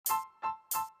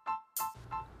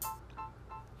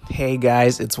Hey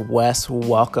guys, it's Wes.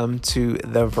 Welcome to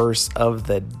the verse of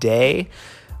the day.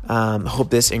 Hope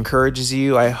this encourages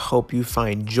you. I hope you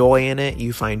find joy in it.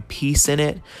 You find peace in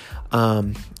it.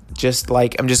 I'm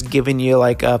just giving you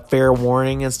like a fair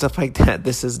warning and stuff like that.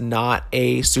 This is not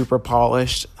a super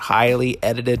polished, highly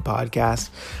edited podcast.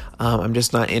 I'm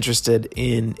just not interested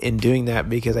in doing that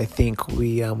because I think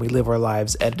we live our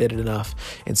lives edited enough.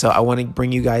 And so I want to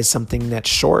bring you guys something that's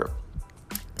short,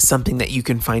 something that you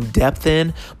can find depth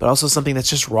in, but also something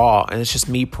that's just raw, and it's just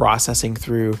me processing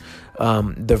through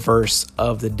the verse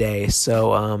of the day.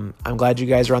 So I'm glad you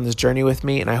guys are on this journey with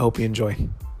me, and I hope you enjoy.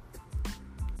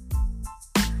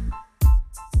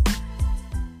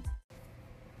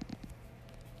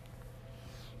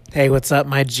 Hey, what's up,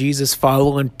 my Jesus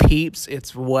following peeps?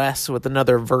 It's Wes with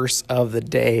another verse of the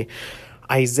day.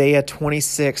 Isaiah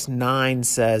 26:9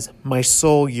 says, "My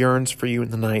soul yearns for you in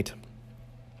the night.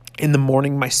 In the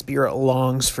morning, my spirit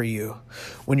longs for you.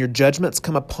 When your judgments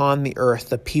come upon the earth,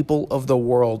 the people of the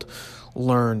world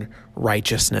learn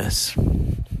righteousness."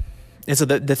 And so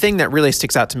the thing that really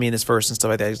sticks out to me in this verse and stuff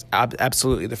like that is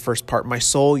absolutely the first part. My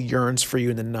soul yearns for you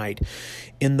in the night.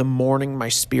 In the morning, my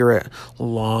spirit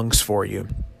longs for you.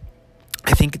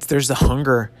 I think there's a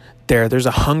hunger there. There's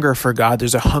a hunger for God.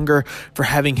 There's a hunger for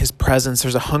having his presence.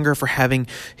 There's a hunger for having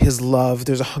his love.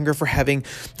 There's a hunger for having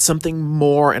something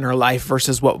more in our life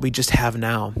versus what we just have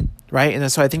now, right?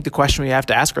 And so I think the question we have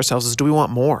to ask ourselves is, do we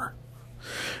want more?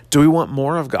 Do we want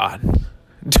more of God?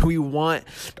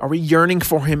 Are we yearning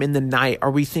for him in the night? Are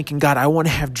we thinking, God, I want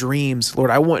to have dreams. Lord,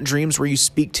 I want dreams where you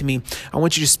speak to me. I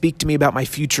want you to speak to me about my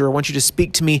future. I want you to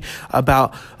speak to me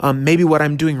about maybe what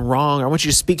I'm doing wrong. I want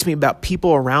you to speak to me about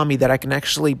people around me that I can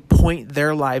actually point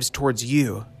their lives towards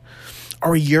you. Are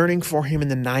we yearning for him in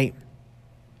the night?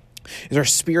 Is our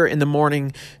spirit in the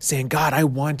morning saying, God, I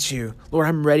want you. Lord,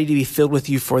 I'm ready to be filled with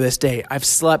you for this day. I've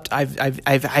slept. I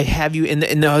have you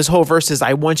in those whole verses.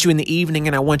 I want you in the evening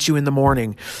and I want you in the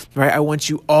morning, right? I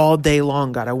want you all day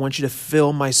long, God. I want you to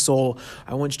fill my soul.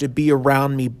 I want you to be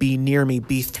around me, be near me,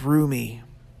 be through me.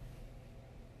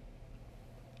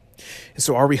 And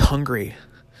so are we hungry?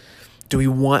 Do we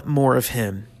want more of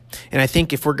him? And I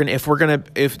think if we're gonna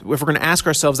ask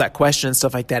ourselves that question and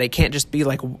stuff like that, it can't just be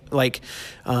like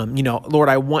Lord,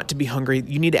 I want to be hungry.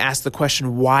 You need to ask the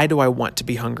question, why do I want to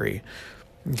be hungry?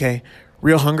 Okay,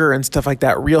 real hunger and stuff like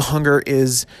that. Real hunger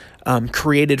is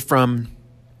created from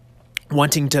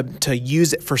wanting to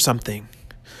use it for something.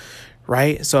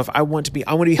 Right? So if I want to be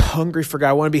hungry for God.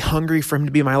 I want to be hungry for him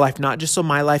to be in my life, not just so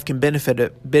my life can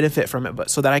benefit from it, but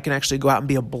so that I can actually go out and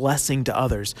be a blessing to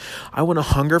others. I want to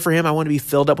hunger for him. I want to be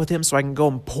filled up with him so I can go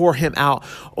and pour him out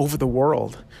over the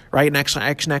world, right? And actually,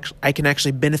 I can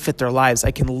actually benefit their lives.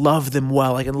 I can love them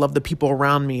well. I can love the people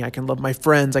around me. I can love my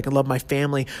friends. I can love my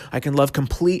family. I can love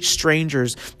complete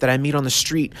strangers that I meet on the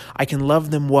street. I can love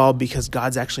them well because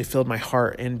God's actually filled my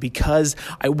heart. And because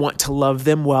I want to love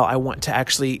them well, I want to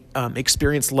actually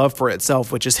experience love for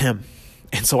itself, which is him.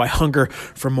 And so I hunger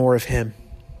for more of him.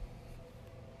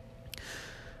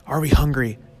 Are we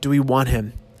hungry? Do we want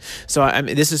him? So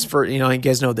this is for, you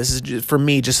guys know this is for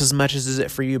me just as much as is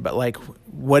it for you, but like,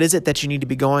 what is it that you need to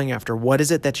be going after? What is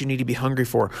it that you need to be hungry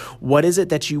for? What is it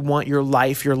that you want your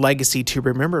life, your legacy to be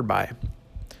remembered by?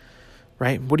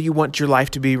 Right? What do you want your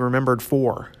life to be remembered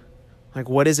for? Like,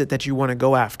 what is it that you want to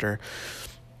go after?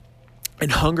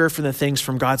 And hunger for the things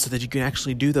from God so that you can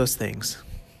actually do those things.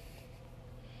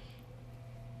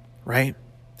 Right?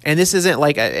 And this isn't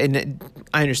like, and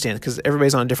I understand because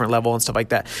everybody's on a different level and stuff like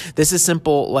that. This is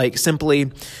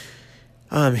simply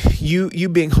you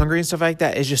being hungry and stuff like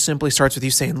that is just simply starts with you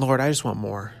saying, Lord, I just want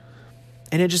more.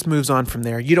 And it just moves on from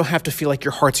there. You don't have to feel like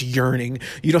your heart's yearning.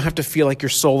 You don't have to feel like your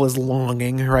soul is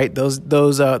longing, right? Those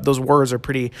words are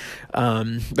pretty,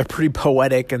 they're pretty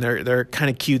poetic and they're kind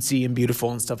of cutesy and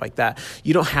beautiful and stuff like that.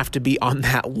 You don't have to be on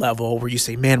that level where you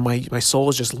say, man, my soul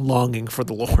is just longing for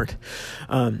the Lord.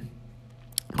 But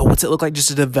what's it look like just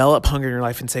to develop hunger in your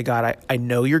life and say, God, I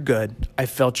know you're good. I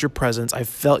felt your presence. I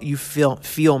felt you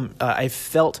I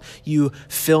felt you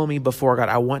fill me before, God.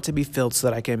 I want to be filled so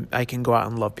that I can go out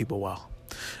and love people well.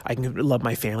 I can love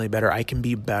my family better. I can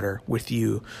be better with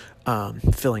you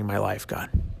filling my life, God.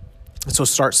 And so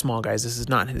start small, guys. This is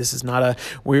not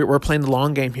we're playing the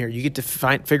long game here. You get to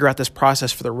figure out this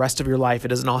process for the rest of your life. It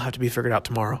doesn't all have to be figured out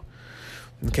tomorrow.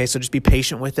 Okay, so just be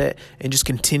patient with it and just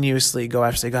continuously go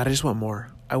after, say, God, I just want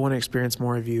more. I want to experience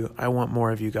more of you. I want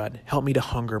more of you, God. Help me to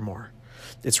hunger more.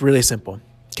 It's really simple.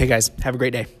 Okay, guys, have a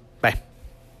great day. Bye.